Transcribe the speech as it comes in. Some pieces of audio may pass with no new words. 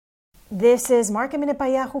This is Market Minute by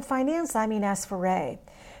Yahoo Finance. I'm Ines Ferre.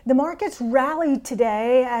 The markets rallied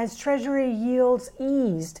today as Treasury yields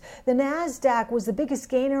eased. The Nasdaq was the biggest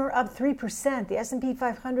gainer, up 3%. The S&P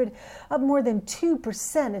 500 up more than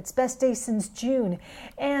 2%, its best day since June.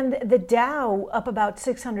 And the Dow up about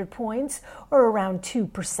 600 points, or around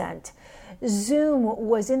 2%. Zoom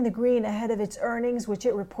was in the green ahead of its earnings, which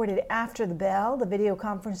it reported after the bell. The video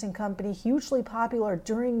conferencing company, hugely popular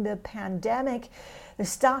during the pandemic. The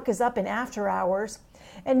stock is up in after hours.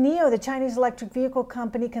 And NIO, the Chinese electric vehicle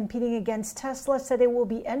company competing against Tesla, said it will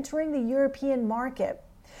be entering the European market.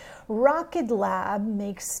 Rocket Lab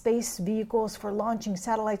makes space vehicles for launching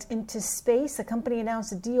satellites into space. The company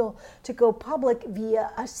announced a deal to go public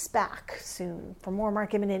via a SPAC soon. For more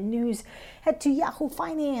Market Minute news, head to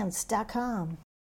yahoofinance.com.